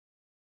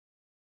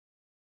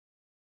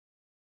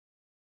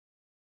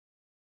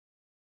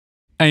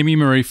Aimee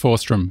Maree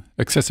Forsstrom,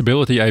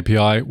 Accessibility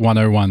API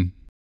 101.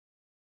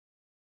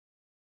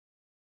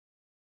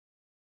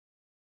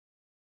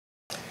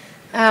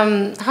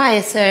 Hi,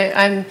 so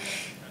I'm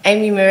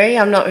Aimee Maree.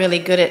 I'm not really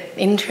good at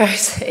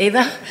intros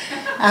either.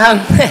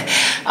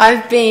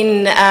 I've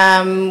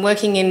been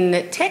working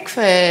in tech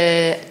for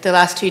the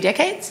last 2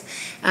 decades.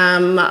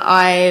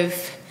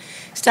 I've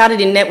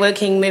started in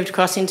networking, moved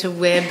across into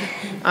web.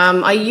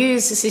 I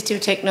use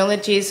assistive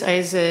technologies. I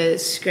use a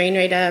screen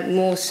reader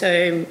more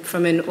so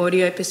from an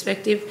auditory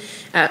perspective,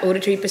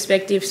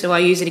 so I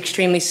use it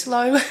extremely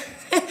slow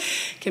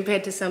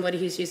compared to somebody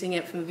who's using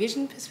it from a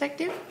vision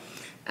perspective.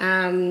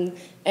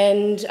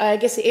 And I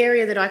guess the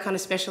area that I kind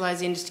of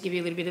specialise in, just to give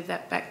you a little bit of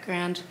that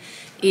background,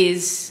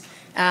 is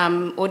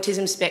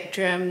autism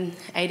spectrum,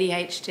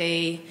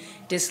 ADHD,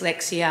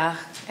 dyslexia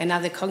and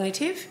other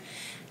cognitive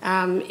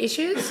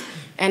issues.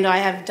 And I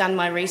have done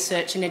my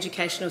research in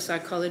educational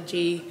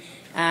psychology,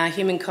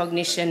 human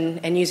cognition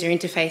and user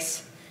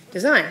interface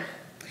design.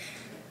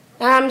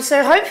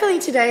 So hopefully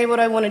today what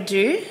I want to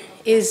do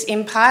is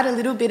impart a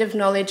little bit of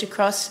knowledge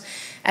across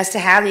as to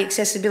how the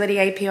Accessibility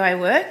API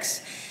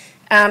works.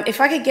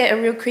 If I could get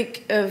a real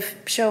quick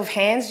show of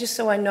hands, just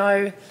so I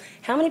know,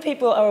 how many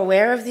people are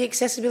aware of the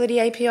Accessibility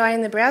API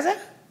in the browser?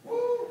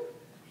 All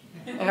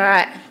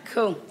right,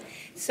 cool.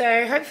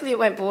 So hopefully it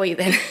won't bore you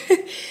then.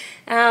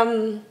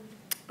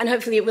 And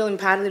hopefully it will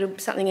impart a little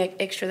something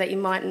extra that you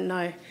mightn't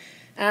know.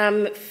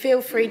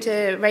 Feel free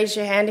to raise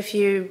your hand if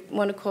you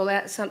want to call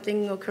out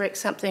something or correct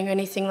something or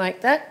anything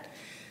like that.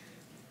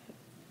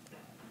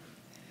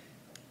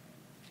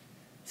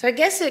 So I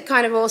guess it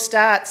kind of all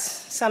starts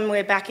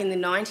somewhere back in the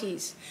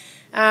 90s.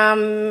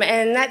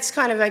 And that's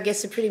kind of, I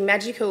guess, a pretty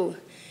magical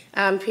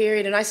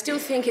period. And I still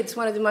think it's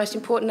one of the most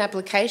important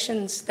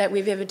applications that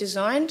we've ever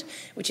designed,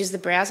 which is the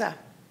browser.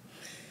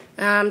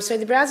 So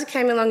the browser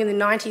came along in the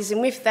 90s,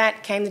 and with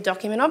that came the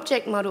document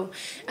object model.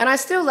 And I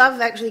still love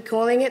actually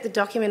calling it the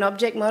document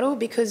object model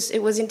because it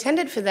was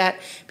intended for that,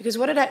 because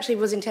what it actually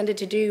was intended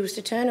to do was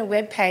to turn a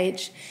web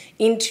page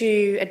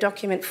into a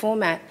document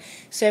format.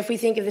 So if we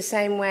think of the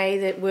same way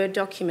that Word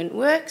document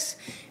works,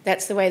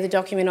 that's the way the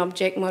document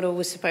object model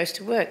was supposed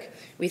to work,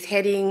 with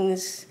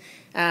headings,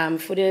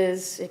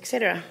 footers,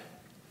 etc.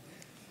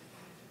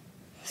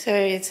 So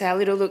it's our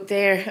little look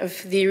there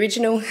of the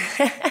original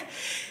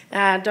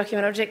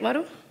document object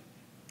model.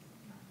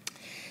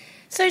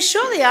 So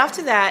shortly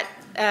after that,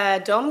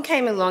 DOM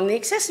came along, the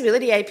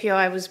Accessibility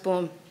API was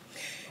born.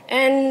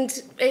 And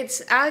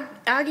it's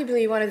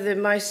arguably one of the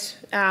most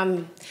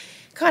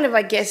kind of,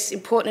 I guess,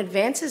 important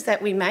advances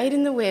that we made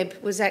in the web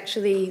was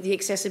actually the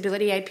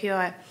Accessibility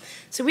API.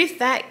 So with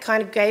that,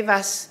 kind of gave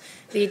us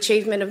the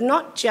achievement of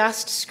not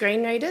just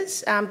screen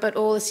readers, but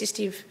all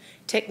assistive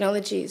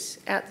technologies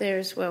out there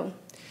as well.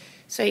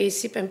 So you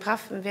sip and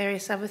puff and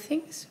various other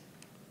things.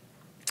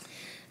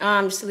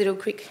 Just a little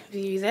quick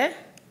view there.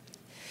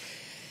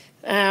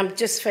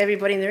 Just for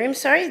everybody in the room,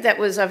 sorry,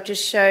 I've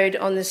just showed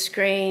on the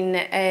screen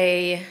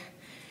a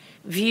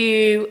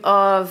view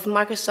of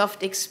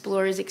Microsoft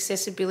Explorer's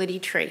accessibility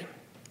tree.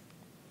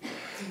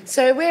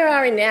 So where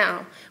are we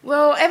now?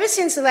 Well, ever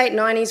since the late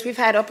 90s, we've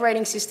had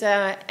operating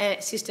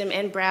system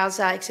and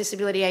browser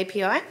accessibility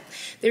API.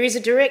 There is a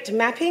direct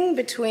mapping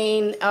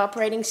between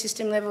operating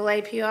system level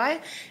API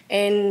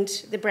and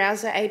the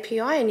browser API,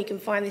 and you can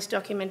find this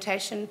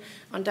documentation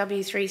on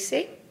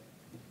W3C.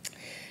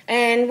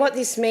 And what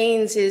this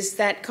means is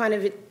that kind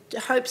of it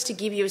hopes to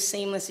give you a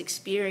seamless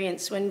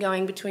experience when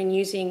going between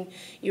using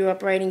your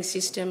operating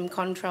system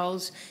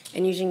controls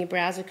and using your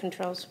browser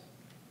controls.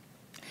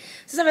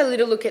 Let's have a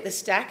little look at the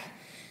stack.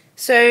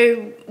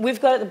 So we've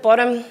got at the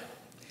bottom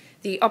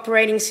the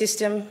operating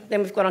system,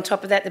 then we've got on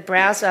top of that the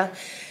browser,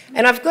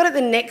 and I've got at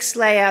the next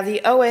layer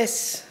the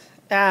OS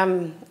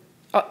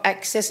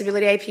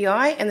accessibility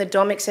API and the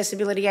DOM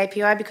accessibility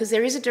API, because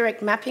there is a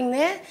direct mapping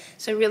there,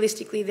 so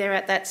realistically they're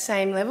at that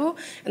same level.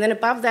 And then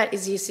above that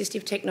is the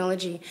assistive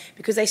technology,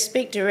 because they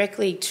speak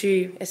directly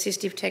to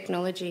assistive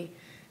technology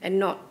and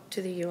not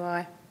to the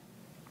UI.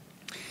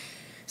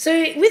 So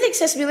with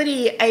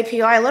Accessibility API,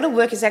 a lot of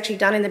work is actually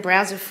done in the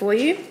browser for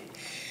you.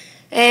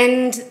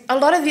 And a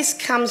lot of this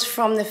comes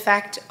from the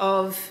fact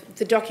of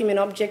the document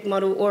object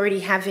model already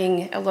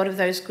having a lot of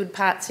those good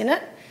parts in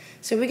it.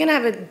 So we're going to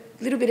have a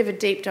little bit of a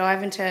deep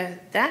dive into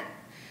that.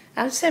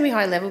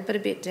 Semi-high level, but a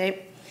bit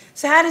deep.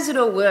 So how does it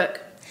all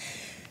work?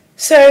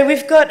 So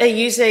we've got a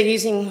user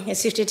using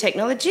assistive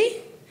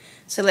technology.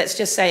 So let's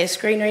just say a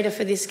screen reader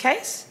for this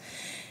case.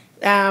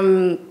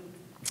 The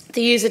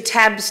user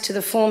tabs to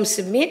the form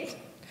submit.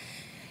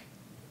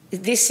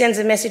 This sends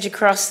a message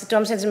across, the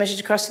DOM sends a message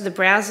across to the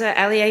browser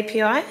Ali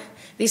API.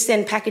 This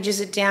then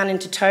packages it down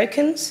into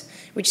tokens,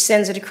 which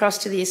sends it across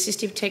to the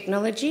assistive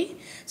technology.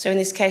 So in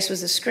this case was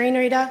the screen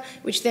reader,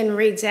 which then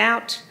reads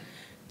out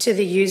to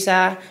the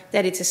user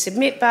that it's a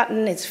submit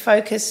button, it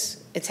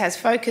has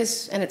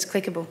focus, and it's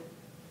clickable.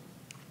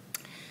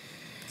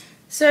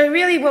 So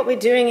really what we're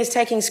doing is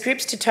taking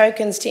scripts to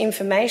tokens to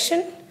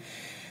information.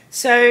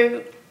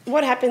 So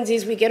what happens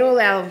is we get all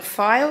our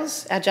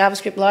files, our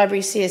JavaScript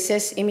library,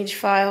 CSS, image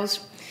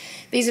files.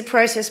 These are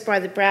processed by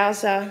the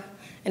browser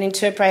and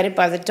interpreted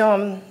by the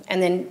DOM,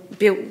 and then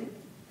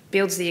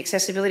builds the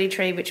accessibility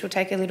tree, which we'll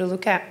take a little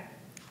look at.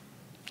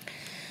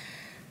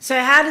 So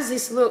how does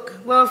this look?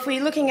 Well, if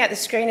we're looking at the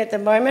screen at the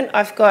moment,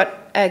 I've got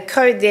a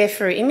code there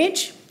for an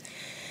image.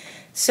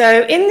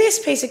 So in this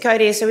piece of code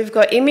here, so we've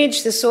got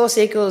image, the source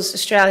equals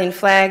Australian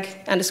flag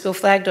 _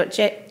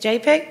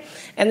 flag.jpg,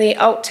 and the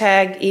alt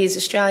tag is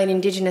Australian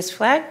Indigenous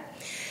flag.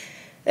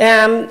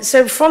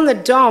 So from the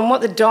DOM,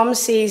 what the DOM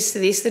sees to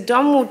this, the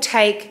DOM will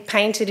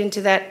paint it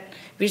into that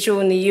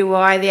visual in the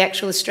UI, the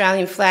actual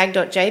Australian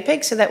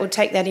flag.jpg, so that will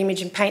take that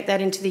image and paint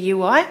that into the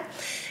UI.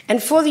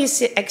 And for the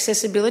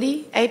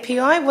accessibility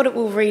API, what it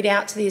will read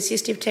out to the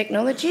assistive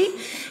technology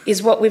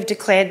is what we've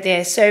declared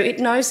there. So it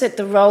knows that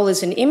the role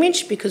is an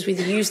image because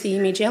we've used the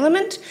image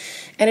element,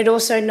 and it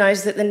also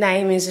knows that the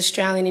name is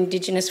Australian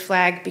Indigenous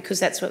flag because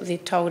that's what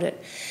we've told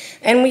it.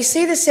 And we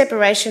see the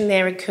separation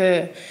there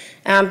occur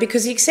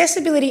because the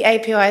accessibility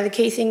API, the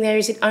key thing there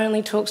is it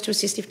only talks to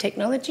assistive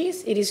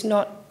technologies. It is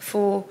not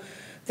for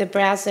the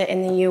browser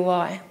and the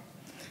UI.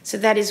 So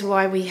that is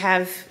why we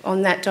have,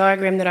 on that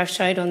diagram that I've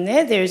showed on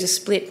there, there is a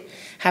split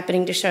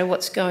happening to show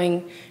what's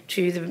going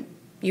to the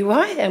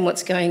UI and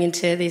what's going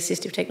into the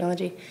assistive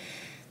technology.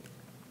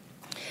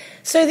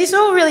 So this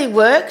all really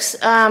works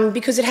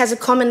because it has a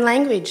common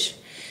language.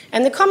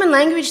 And the common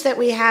language that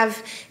we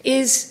have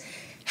is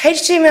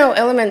HTML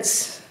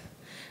elements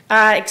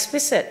are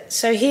explicit.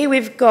 So here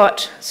I've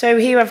got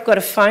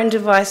a phone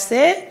device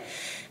there,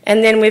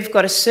 and then we've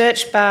got a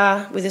search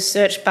bar with a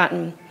search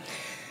button.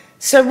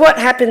 So what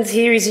happens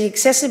here is the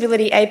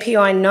accessibility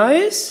API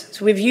knows,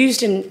 so we've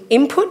used an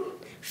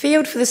input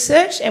field for the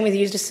search and we've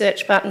used a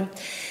search button.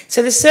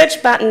 So the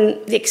search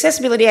button, the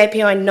accessibility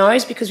API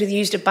knows because we've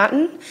used a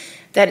button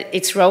that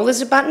its role is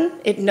a button.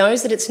 It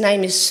knows that its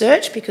name is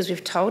search because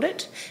we've told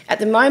it. At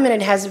the moment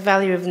it has a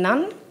value of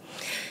none.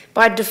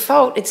 By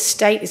default its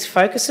state is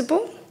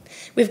focusable.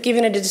 We've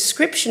given it a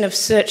description of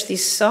search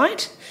this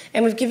site,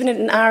 and we've given it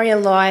an ARIA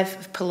live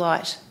of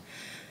polite.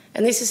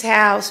 And this is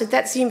how, so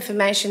that's the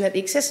information that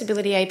the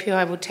accessibility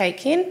API will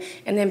take in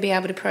and then be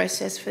able to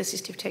process for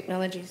assistive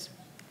technologies.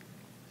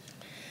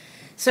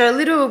 So a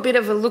little bit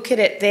of a look at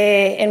it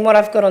there, and what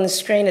I've got on the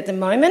screen at the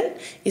moment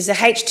is a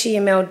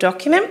HTML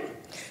document.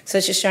 So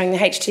it's just showing the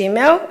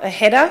HTML, a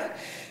header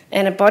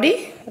and a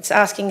body. It's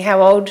asking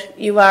how old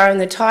you are in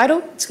the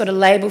title. It's got a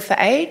label for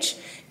age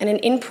and an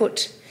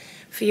input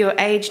for your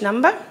age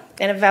number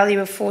and a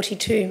value of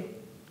 42.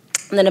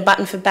 And then a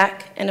button for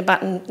back and a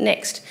button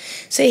next.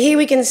 So here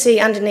we can see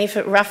underneath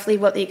it roughly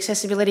what the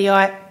accessibility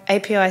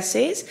API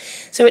sees.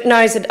 So it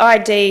knows that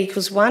ID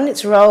equals 1,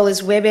 its role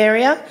is web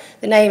area,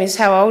 the name is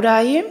how old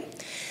are you.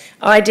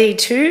 ID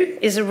 2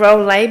 is a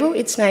role label,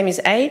 its name is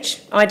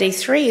age. ID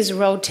 3 is a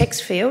role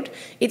text field,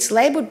 it's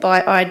labelled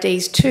by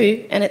IDs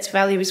 2 and its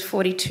value is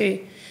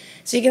 42.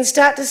 So you can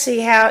start to see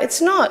how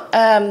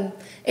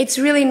it's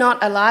really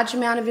not a large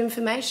amount of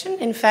information.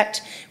 In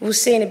fact, we'll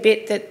see in a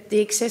bit that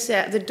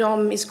the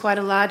DOM is quite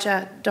a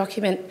larger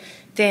document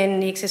than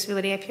the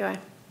accessibility API.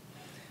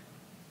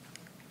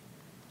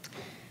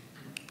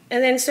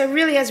 And then, so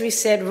really, as we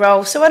said,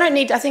 role. So I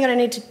think I don't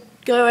need to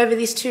go over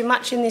this too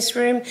much in this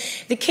room.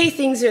 The key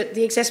things that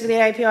the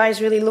accessibility API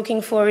is really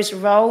looking for is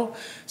role.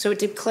 So it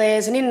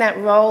declares, and in that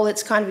role,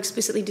 it's kind of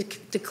explicitly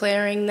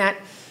declaring that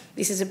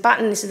this is a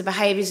button, this is the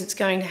behaviours it's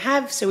going to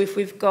have. So if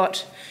we've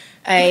got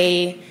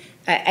a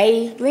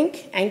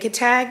link, anchor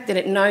tag, then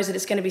it knows that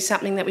it's going to be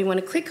something that we want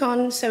to click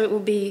on, so it will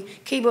be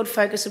keyboard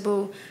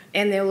focusable,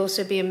 and there will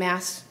also be a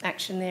mouse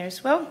action there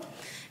as well.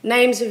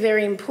 Names are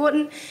very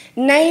important.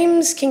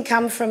 Names can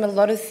come from a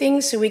lot of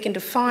things, so we can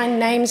define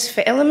names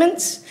for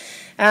elements.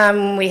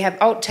 We have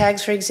alt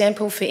tags, for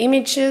example, for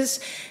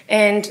images,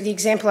 and the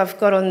example I've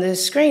got on the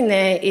screen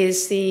there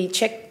is the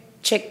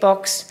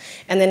checkbox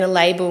and then a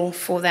label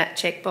for that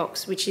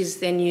checkbox, which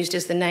is then used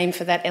as the name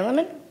for that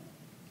element.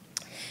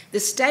 The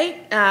state,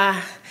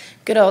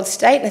 good old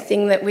state, the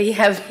thing that we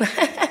have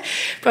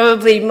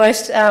probably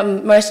most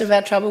of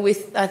our trouble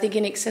with, I think,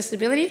 in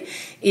accessibility,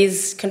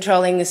 is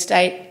controlling the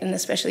state, and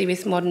especially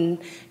with modern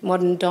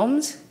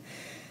DOMs.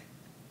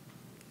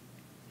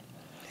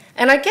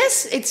 And I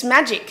guess it's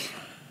magic.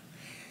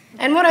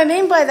 And what I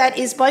mean by that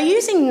is by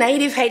using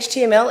native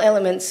HTML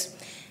elements,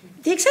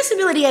 the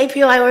accessibility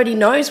API already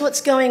knows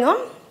what's going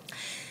on.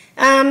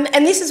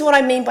 And this is what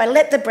I mean by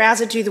let the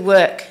browser do the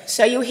work.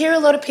 So you'll hear a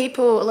lot of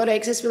people, a lot of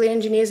accessibility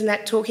engineers and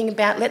that talking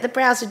about let the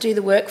browser do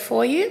the work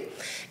for you.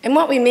 And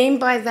what we mean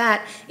by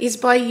that is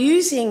by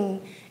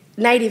using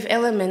native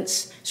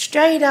elements,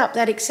 straight up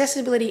that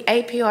accessibility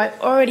API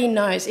already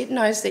knows. It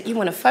knows that you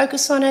want to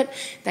focus on it,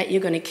 that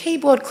you're going to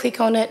keyboard click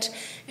on it,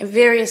 and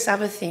various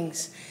other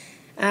things.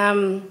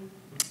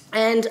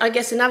 And I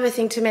guess another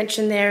thing to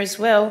mention there as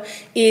well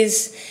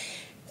is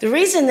the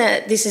reason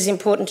that this is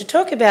important to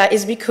talk about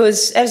is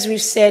because, as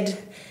we've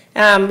said,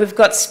 we've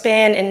got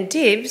span and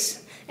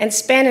divs, and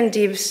span and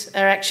divs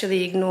are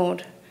actually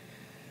ignored.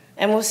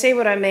 And we'll see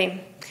what I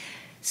mean.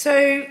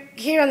 So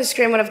here on the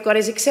screen what I've got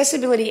is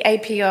accessibility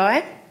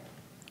API,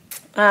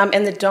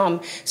 and the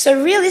DOM.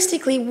 So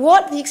realistically,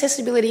 what the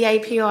Accessibility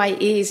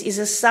API is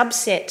a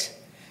subset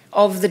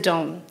of the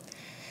DOM.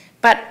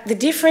 But the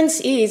difference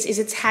is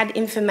it's had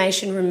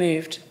information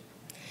removed.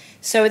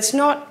 So it's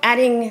not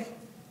adding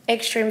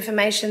extra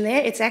information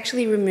there, it's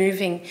actually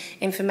removing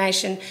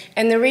information.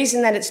 And the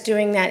reason that it's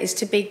doing that is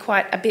to be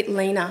quite a bit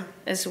leaner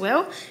as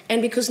well,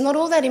 and because not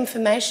all that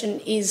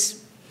information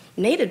is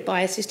needed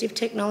by assistive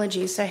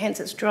technology, so hence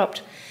it's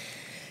dropped.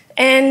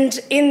 And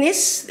in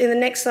the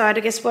next slide,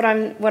 I guess what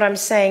I'm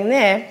saying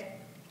there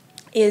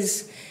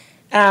is,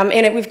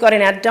 we've got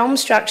in our DOM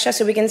structure,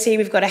 so we can see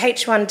we've got a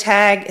H1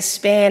 tag, a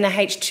span, a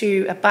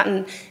H2, a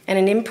button, and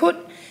an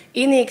input.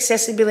 In the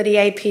Accessibility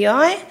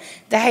API,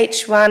 the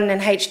H1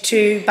 and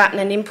H2 button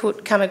and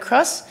input come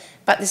across,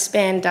 but the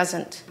span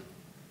doesn't.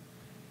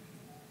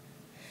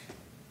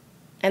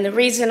 And the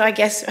reason, I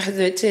guess,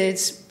 to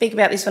speak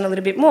about this one a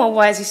little bit more,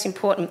 why is this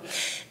important?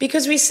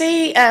 Because we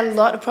see a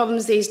lot of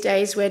problems these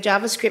days where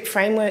JavaScript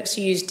frameworks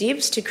use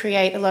divs to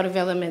create a lot of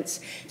elements.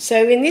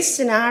 So in this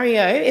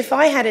scenario, if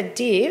I had a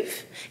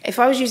div, if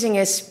I was using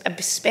a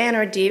span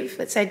or a div,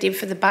 let's say div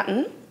for the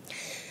button,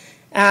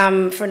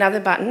 for another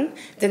button,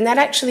 then that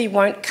actually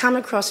won't come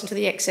across into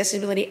the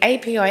Accessibility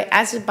API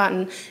as a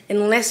button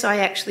unless I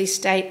actually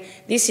state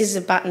this is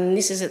a button,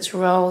 this is its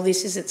role,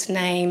 this is its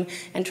name,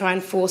 and try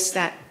and force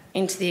that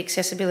into the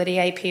Accessibility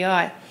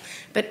API.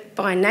 But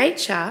by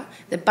nature,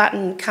 the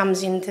button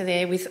comes into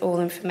there with all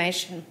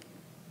information.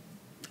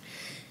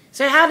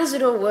 So how does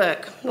it all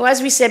work? Well,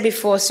 as we said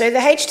before, so the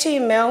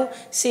HTML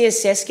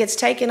CSS gets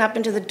taken up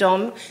into the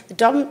DOM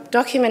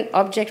document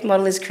object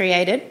model is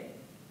created.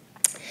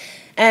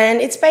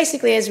 And it's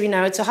basically, as we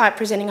know, it's a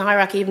presenting a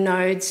hierarchy of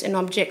nodes and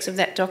objects of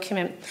that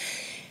document.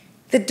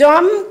 The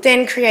DOM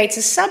then creates a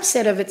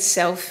subset of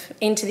itself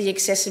into the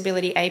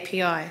Accessibility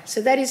API.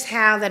 So that is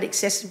how that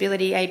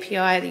Accessibility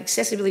API, the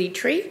accessibility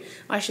tree,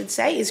 I should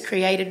say, is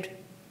created.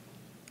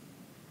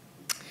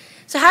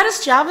 So how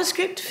does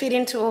JavaScript fit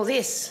into all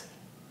this?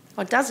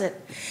 Or does it?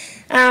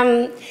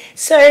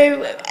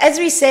 So, as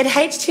we said,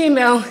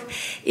 HTML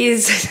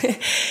is,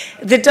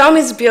 the DOM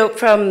is built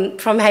from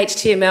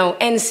HTML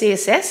and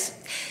CSS,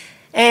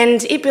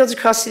 and it builds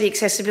across to the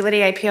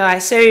Accessibility API.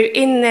 So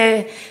in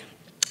the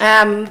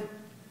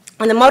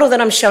model that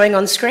I'm showing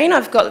on screen,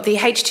 I've got the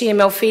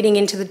HTML feeding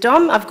into the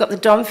DOM, I've got the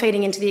DOM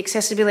feeding into the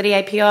Accessibility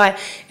API,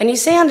 and you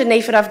see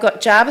underneath it I've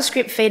got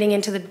JavaScript feeding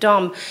into the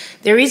DOM.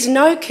 There is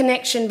no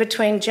connection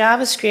between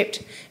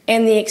JavaScript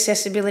and the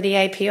Accessibility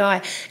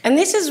API. And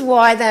this is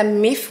why the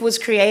myth was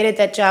created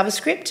that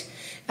JavaScript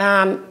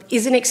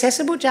isn't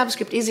accessible.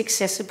 JavaScript is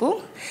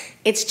accessible.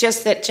 It's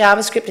just that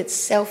JavaScript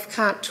itself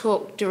can't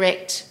talk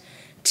direct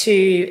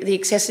to the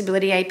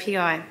Accessibility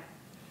API.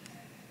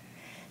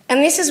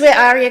 And this is where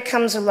ARIA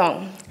comes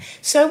along.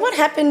 So what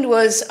happened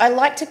was, I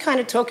like to kind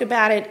of talk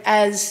about it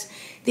as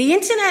the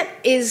internet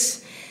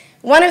is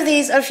one of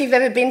these, I don't know if you've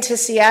ever been to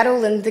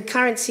Seattle, and the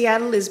current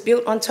Seattle is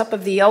built on top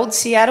of the old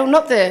Seattle,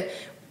 not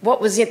what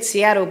was in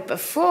Seattle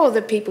before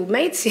the people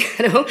made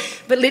Seattle,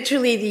 but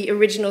literally the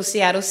original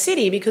Seattle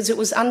city, because it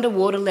was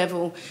underwater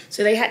level.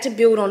 So they had to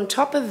build on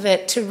top of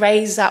it to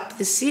raise up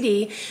the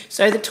city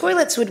so the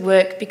toilets would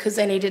work because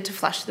they needed to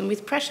flush them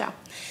with pressure.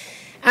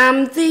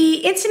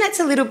 The internet's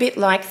a little bit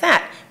like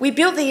that. We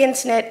built the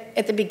internet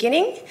at the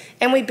beginning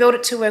and we built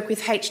it to work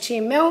with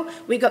HTML.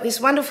 We got this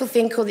wonderful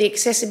thing called the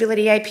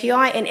Accessibility API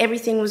and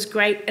everything was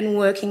great and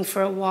working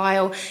for a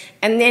while.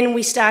 And then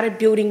we started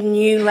building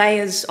new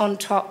layers on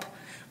top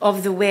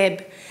of the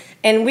web.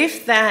 And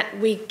with that,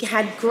 we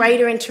had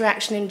greater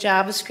interaction in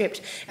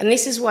JavaScript. And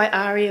this is why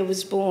ARIA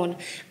was born.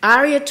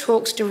 ARIA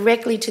talks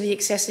directly to the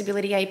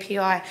Accessibility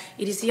API.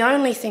 It is the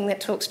only thing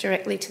that talks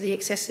directly to the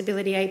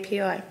Accessibility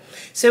API.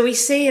 So we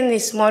see in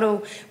this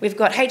model, we've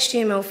got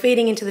HTML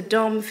feeding into the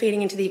DOM,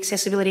 feeding into the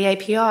Accessibility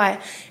API.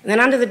 And then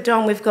under the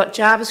DOM, we've got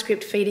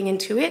JavaScript feeding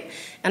into it.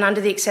 And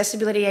under the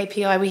Accessibility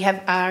API, we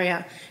have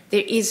ARIA.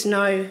 There is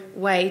no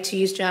way to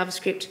use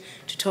JavaScript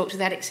to talk to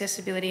that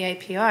Accessibility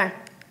API.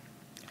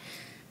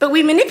 But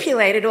we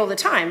manipulate it all the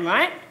time,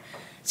 right?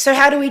 So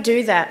how do we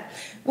do that?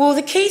 Well,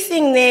 the key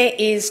thing there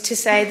is to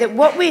say that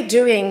what we're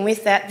doing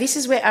with that, this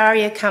is where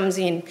ARIA comes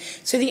in.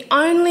 So the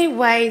only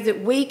way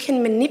that we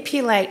can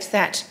manipulate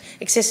that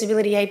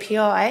Accessibility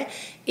API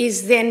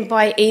is then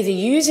by either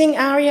using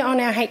ARIA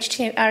on our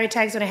ARIA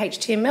tags on our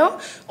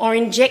HTML or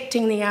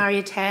injecting the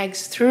ARIA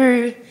tags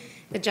through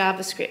the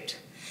JavaScript.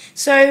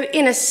 So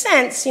in a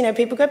sense, you know,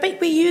 people go,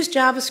 but we use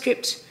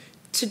JavaScript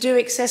to do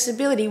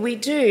accessibility. We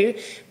do,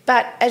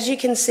 but as you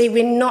can see,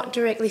 we're not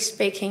directly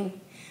speaking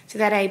to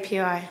that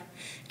API.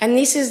 And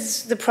this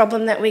is the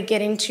problem that we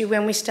get into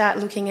when we start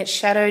looking at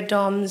shadow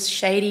DOMs,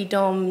 shady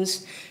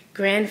DOMs,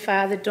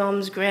 grandfather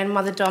DOMs,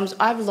 grandmother DOMs.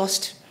 I've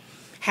lost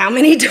how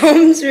many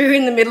DOMs we're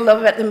in the middle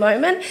of at the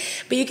moment.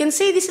 But you can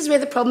see this is where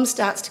the problem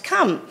starts to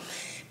come,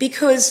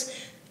 because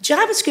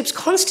JavaScript's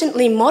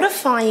constantly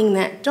modifying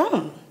that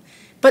DOM.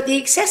 But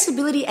the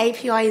Accessibility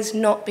API is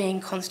not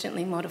being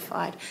constantly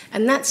modified,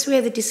 and that's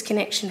where the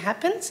disconnection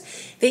happens.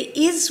 There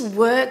is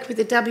work with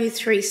the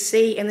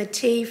W3C and the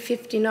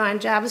T59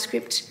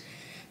 JavaScript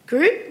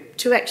group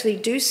to actually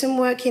do some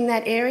work in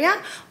that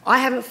area. I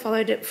haven't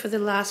followed it for the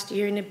last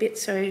year and a bit,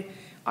 so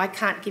I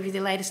can't give you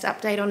the latest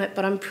update on it,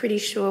 but I'm pretty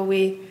sure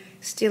we're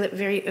still at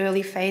very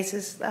early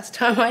phases last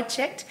time I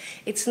checked.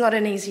 It's not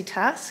an easy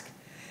task.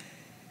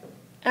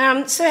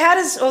 So how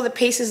does all the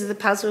pieces of the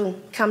puzzle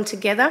come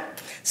together?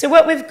 So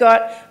what we've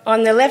got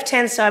on the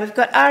left-hand side, we've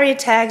got ARIA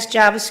tags,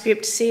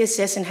 JavaScript,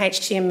 CSS and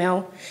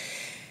HTML.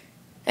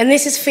 And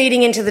this is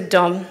feeding into the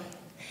DOM.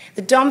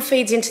 The DOM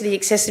feeds into the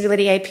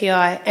Accessibility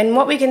API. And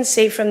what we can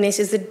see from this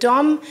is the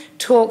DOM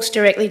talks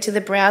directly to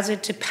the browser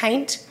to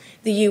paint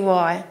the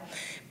UI.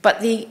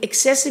 But the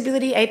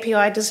Accessibility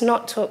API does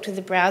not talk to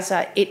the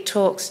browser, it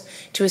talks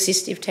to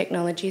assistive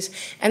technologies.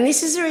 And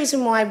this is the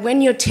reason why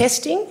when you're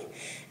testing,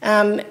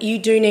 you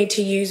do need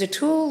to use a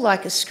tool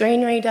like a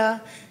screen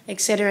reader,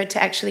 etc.,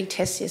 to actually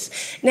test this.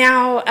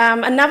 Now,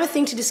 another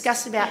thing to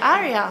discuss about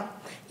ARIA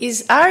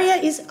is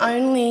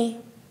only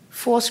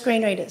for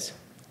screen readers.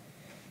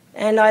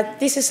 And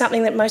this is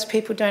something that most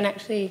people don't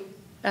actually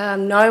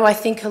know, I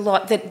think, a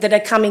lot, that are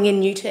coming in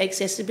new to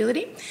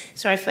accessibility.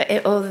 Sorry for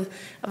all of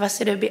us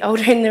that are a bit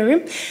older in the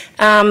room.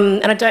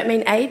 And I don't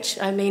mean age,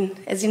 I mean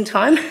as in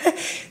time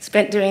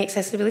spent doing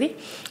accessibility.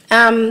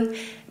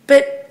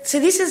 So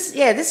this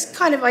is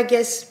kind of, I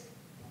guess,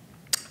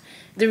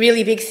 the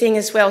really big thing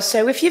as well.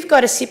 So if you've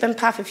got a SIP and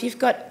PUF, if you've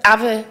got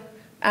other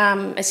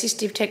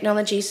assistive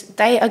technologies,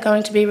 they are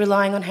going to be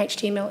relying on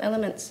HTML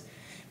elements.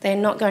 They're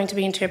not going to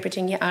be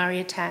interpreting your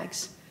ARIA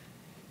tags.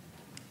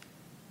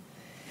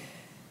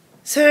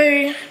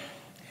 So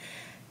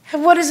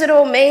what does it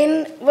all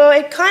mean? Well,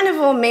 it kind of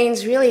all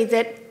means really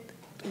that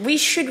we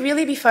should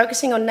really be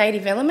focusing on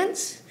native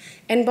elements.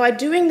 And by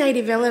doing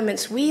native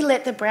elements, we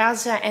let the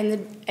browser and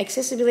the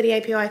Accessibility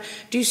API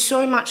do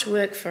so much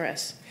work for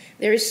us.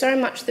 There is so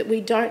much that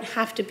we don't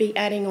have to be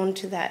adding on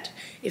to that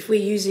if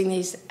we're using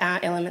these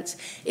elements.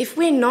 If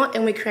we're not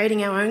and we're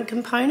creating our own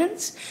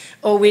components,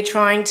 or we're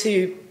trying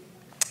to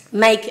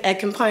make a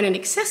component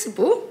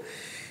accessible,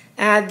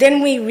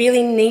 then we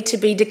really need to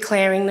be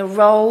declaring the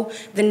role,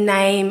 the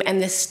name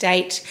and the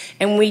state.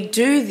 And we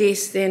do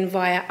this then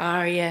via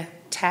ARIA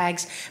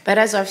tags. But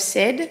as I've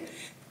said,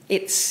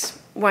 it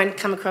won't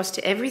come across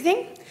to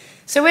everything.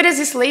 So where does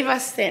this leave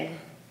us then?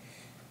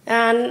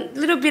 A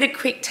little bit of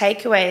quick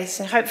takeaways,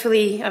 and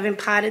hopefully I've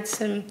imparted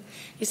some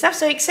new stuff.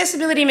 So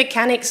accessibility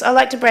mechanics, I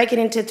like to break it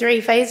into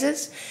 3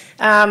 phases.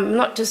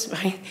 Not just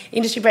my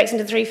industry breaks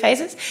into 3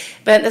 phases,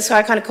 but that's why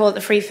I kind of call it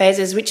the 3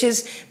 phases, which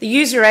is the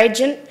user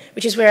agent,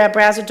 which is where our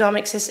browser DOM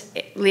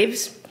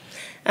lives,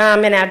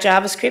 and our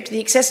JavaScript, the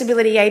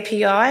Accessibility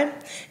API,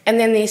 and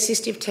then the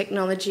assistive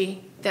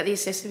technology that the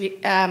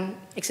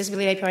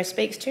Accessibility API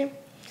speaks to.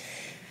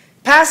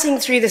 Passing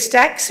through the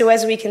stack, so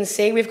as we can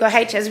see, we've got,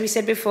 as we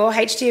said before,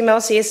 HTML,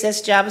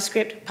 CSS,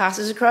 JavaScript,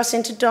 passes across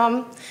into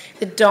DOM.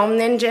 The DOM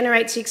then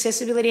generates the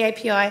Accessibility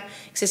API.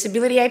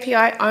 Accessibility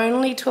API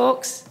only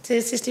talks to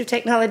assistive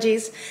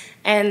technologies,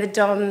 and the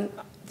DOM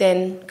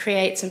then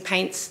creates and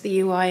paints the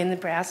UI in the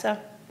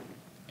browser.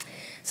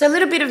 So a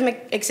little bit of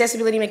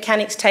accessibility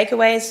mechanics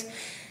takeaways.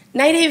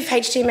 Native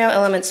HTML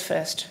elements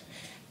first.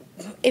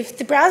 If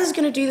the browser's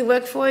going to do the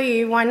work for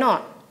you, why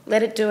not?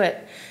 Let it do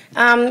it.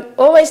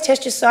 Always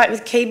test your site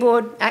with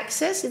keyboard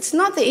access. It's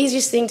not the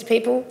easiest thing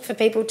for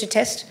people to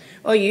test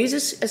or use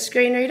a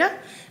screen reader.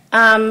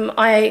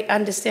 I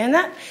understand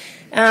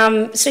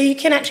that. So you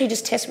can actually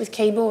just test with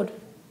keyboard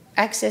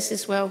access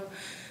as well.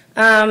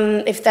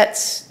 If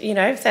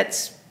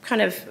that's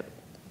kind of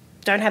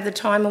don't have the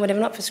time or whatever,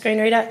 not for screen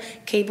reader,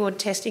 keyboard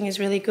testing is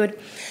really good.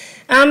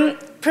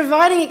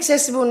 Providing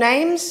accessible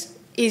names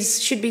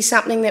should be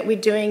something that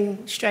we're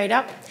doing straight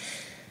up.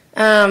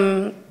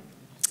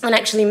 And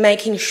actually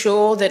making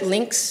sure that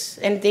links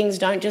and things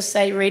don't just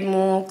say read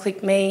more,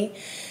 click me.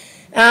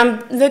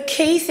 The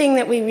key thing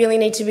that we really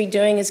need to be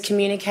doing is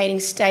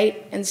communicating state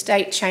and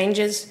state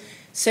changes.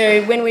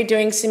 So when we're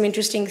doing some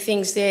interesting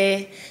things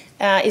there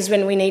is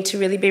when we need to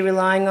really be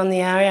relying on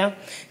the ARIA.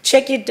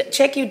 Check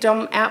your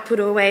DOM output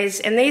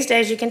always, and these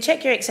days you can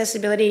check your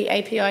Accessibility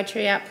API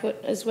tree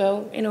output as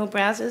well in all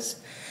browsers.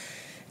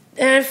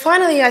 And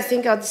finally, I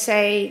think I'd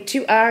say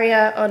to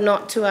ARIA or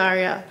not to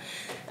ARIA.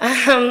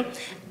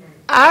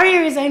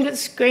 ARIA is aimed at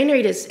screen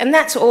readers, and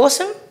that's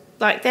awesome.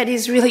 Like, that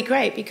is really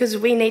great because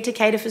we need to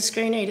cater for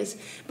screen readers,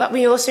 but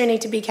we also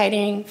need to be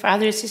catering for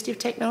other assistive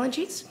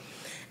technologies.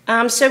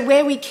 So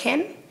where we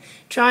can,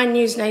 try and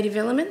use native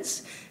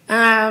elements.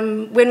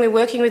 When we're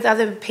working with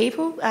other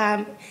people,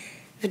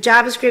 if a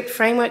JavaScript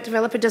framework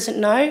developer doesn't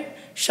know,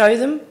 show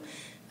them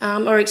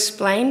or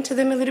explain to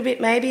them a little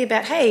bit maybe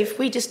about, hey, if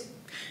we just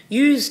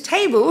use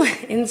table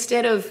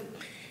instead of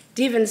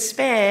div and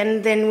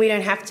span, then we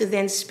don't have to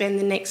then spend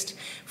the next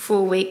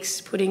 4 weeks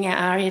putting our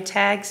ARIA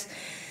tags,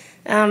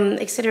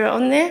 etc.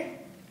 on there.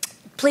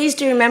 Please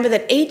do remember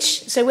that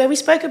so where we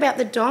spoke about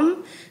the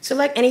DOM, so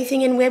like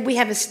anything in web, we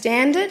have a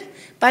standard,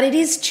 but it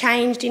is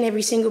changed in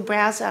every single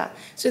browser.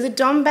 So the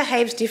DOM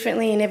behaves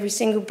differently in every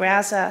single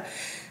browser,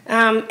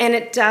 and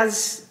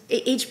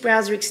each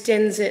browser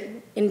extends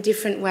it in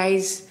different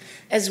ways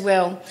as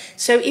well.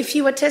 So if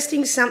you are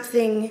testing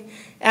something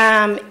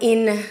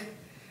in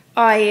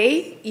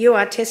IE, you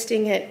are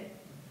testing it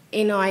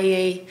in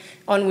IE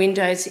on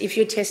Windows. If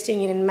you're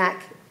testing it in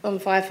Mac on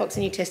Firefox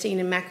and you're testing it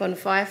in Mac on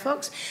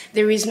Firefox,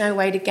 there is no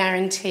way to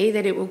guarantee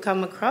that it will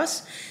come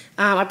across.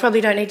 I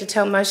probably don't need to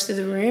tell most of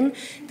the room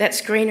that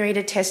screen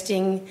reader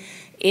testing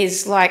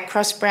is like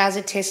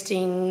cross-browser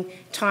testing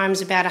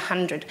times about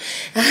 100.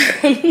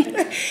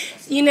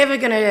 You're never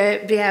going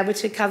to be able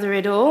to cover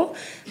it all.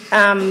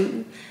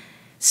 And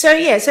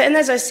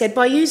as I said,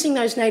 by using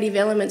those native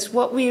elements,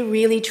 what we're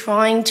really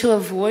trying to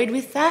avoid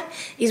with that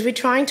is we're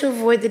trying to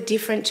avoid the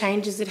different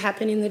changes that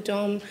happen in the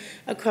DOM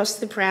across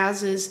the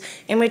browsers,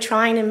 and we're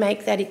trying to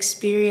make that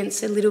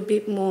experience a little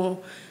bit more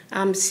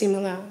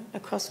similar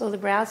across all the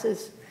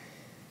browsers.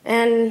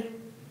 And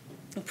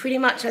pretty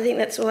much I think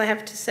that's all I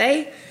have to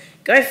say.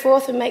 Go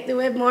forth and make the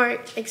web more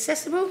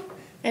accessible,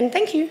 and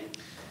thank you.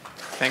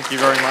 Thank you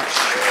very much.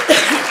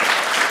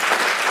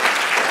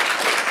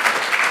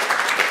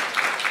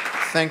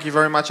 Thank you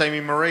very much, Aimee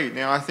Maree.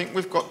 Now, I think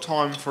we've got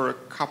time for a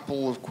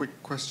couple of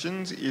quick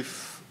questions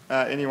if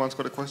anyone's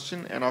got a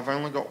question, and I've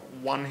only got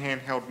one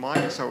handheld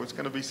mic, so it's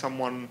going to be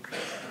someone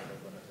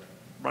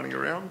running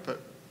around,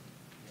 but...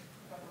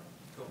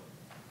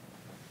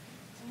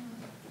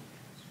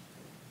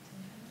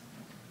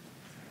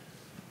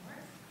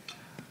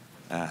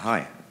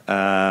 Hi.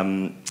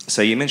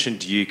 So you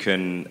mentioned you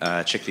can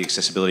check the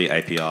accessibility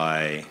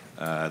API,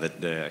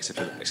 the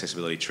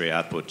accessibility tree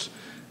output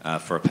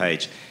for a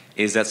page.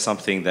 Is that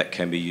something that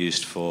can be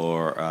used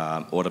for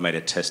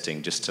automated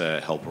testing, just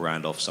to help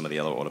round off some of the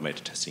other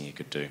automated testing you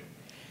could do?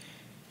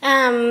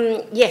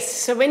 Yes.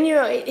 So when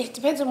it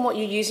depends on what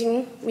you're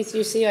using with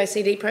your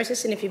CI/CD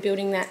process, and if you're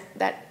building that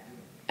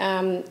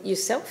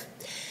yourself.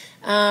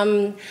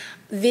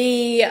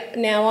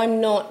 Now, I'm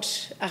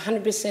not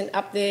 100%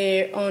 up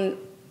there on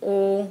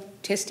all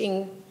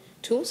testing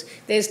tools.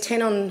 There's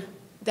Tenon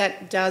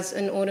that does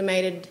an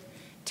automated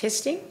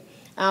testing.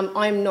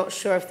 I'm not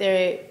sure if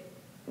they're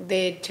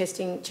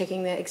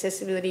checking the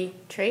accessibility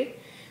tree.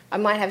 I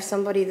might have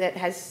somebody that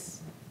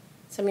has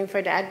some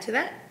info to add to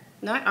that.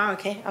 No? Oh,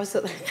 okay. I was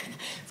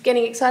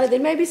getting excited.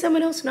 Then maybe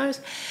someone else knows.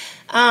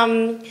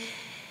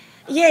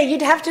 Yeah,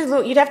 you'd have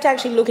to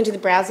actually look into the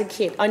browser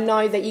kit. I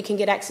know that you can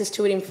get access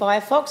to it in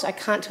Firefox. I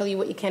can't tell you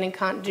what you can and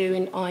can't do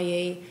in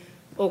IE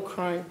or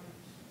Chrome.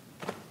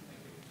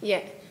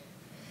 Yeah.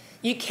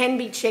 You can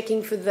be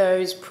checking for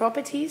those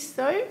properties,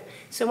 though.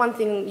 So one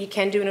thing you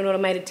can do in an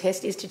automated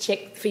test is to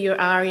check for your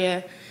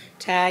ARIA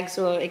tags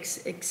or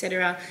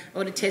etc.,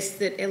 or to test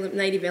that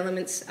native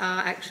elements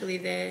are actually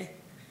there.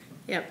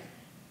 Yep.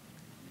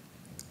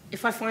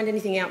 If I find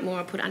anything out more,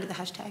 I'll put it under the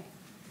hashtag.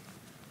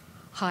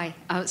 Hi.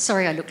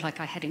 Sorry I looked like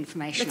I had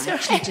information. That's I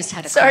actually right. just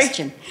had a Sorry.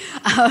 question.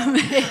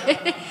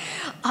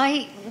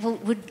 I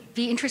would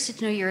be interested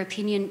to know your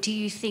opinion. Do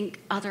you think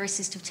other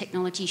assistive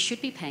technology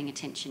should be paying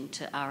attention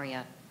to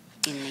ARIA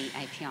in the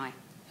API?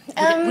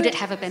 Would it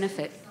have a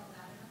benefit?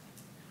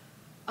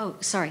 Oh,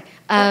 sorry.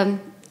 I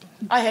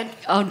heard.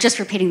 I'm just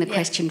repeating the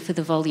question for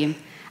the volume.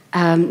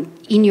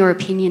 In your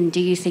opinion, do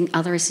you think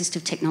other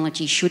assistive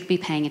technology should be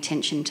paying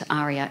attention to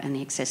ARIA and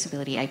the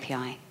accessibility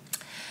API?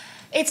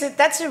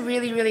 That's a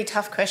really, really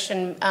tough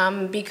question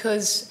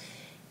because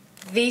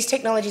these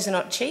technologies are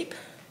not cheap.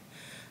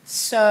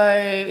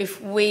 So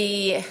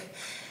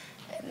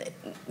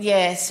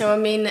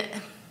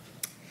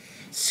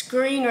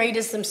screen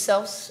readers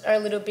themselves are a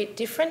little bit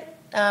different.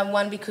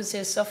 One, because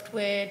there's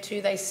software.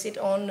 Two, they sit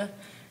on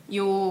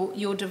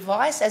your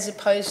device as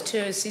opposed to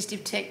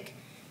assistive tech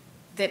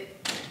that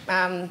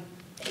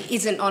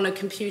isn't on a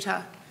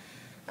computer.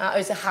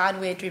 It's a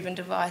hardware-driven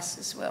device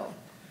as well.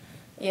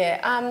 Yeah.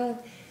 I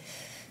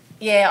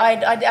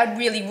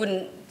really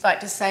wouldn't like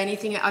to say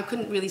anything. I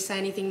couldn't really say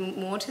anything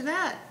more to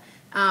that.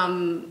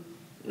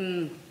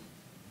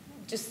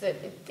 Just that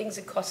things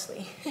are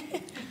costly.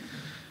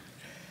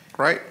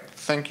 Great.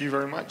 Thank you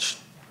very much.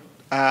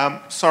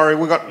 Sorry,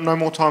 we've got no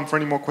more time for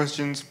any more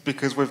questions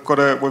because we've sort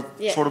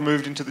of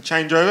moved into the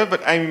changeover,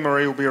 but Aimee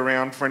Maree will be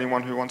around for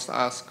anyone who wants to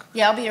ask.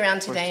 Yeah, I'll be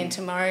around today questions. and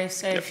tomorrow,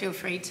 so feel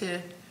free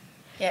to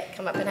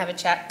come up and have a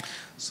chat.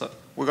 So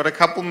we've got a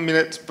couple of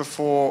minutes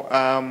before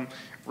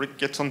Rick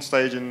gets on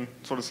stage and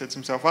sort of sets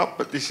himself up,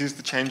 but this is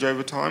the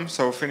changeover time,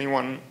 so if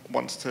anyone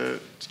wants to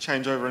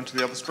change over into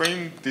the other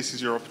stream, this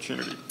is your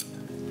opportunity.